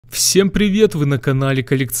Всем привет, вы на канале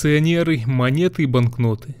коллекционеры, монеты и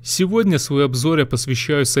банкноты. Сегодня свой обзор я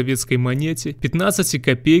посвящаю советской монете 15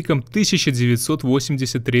 копейкам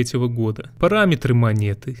 1983 года. Параметры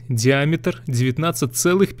монеты: диаметр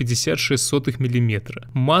 19,56 мм,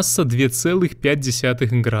 масса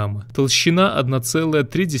 2,5 грамма, толщина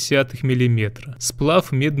 1,3 мм,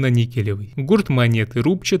 сплав медно-никелевый. Гурт монеты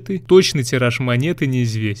рубчатый, точный тираж монеты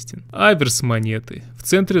неизвестен. Аверс монеты: в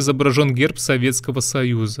центре изображен герб Советского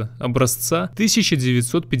Союза образца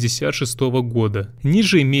 1956 года.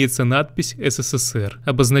 Ниже имеется надпись СССР.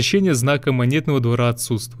 Обозначение знака монетного двора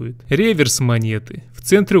отсутствует. Реверс монеты: в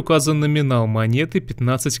центре указан номинал монеты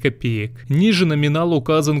 15 копеек. Ниже номинала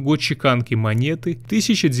указан год чеканки монеты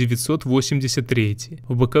 1983.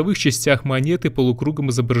 В боковых частях монеты полукругом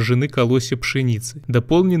изображены колосья пшеницы,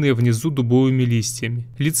 дополненные внизу дубовыми листьями.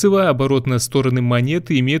 Лицевая оборотная стороны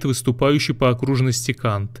монеты имеет выступающий по окружности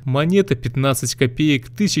кант. Монета 15 копеек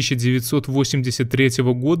 1983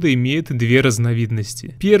 года имеет две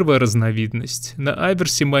разновидности. Первая разновидность: на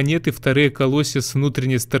аверсе монеты вторые колосья с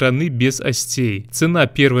внутренней стороны без остей. Цена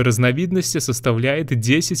первой разновидности составляет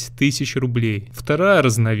 10 тысяч рублей. Вторая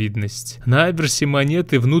разновидность: на аверсе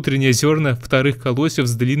монеты внутренние зерна вторых колосьев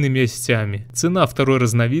с длинными остями. Цена второй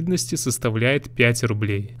разновидности составляет 5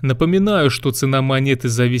 рублей. Напоминаю, что цена монеты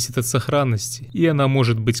зависит от сохранности, и она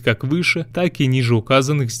может быть как выше, так и ниже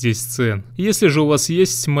указанных здесь цен. Если же у вас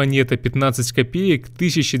есть монета 15 копеек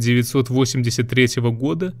 1983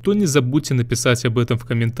 года, то не забудьте написать об этом в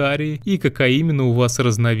комментарии и какая именно у вас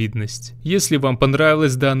разновидность. Если вам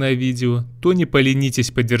понравилось данное видео, то не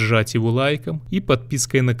поленитесь поддержать его лайком и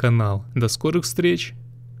подпиской на канал. До скорых встреч!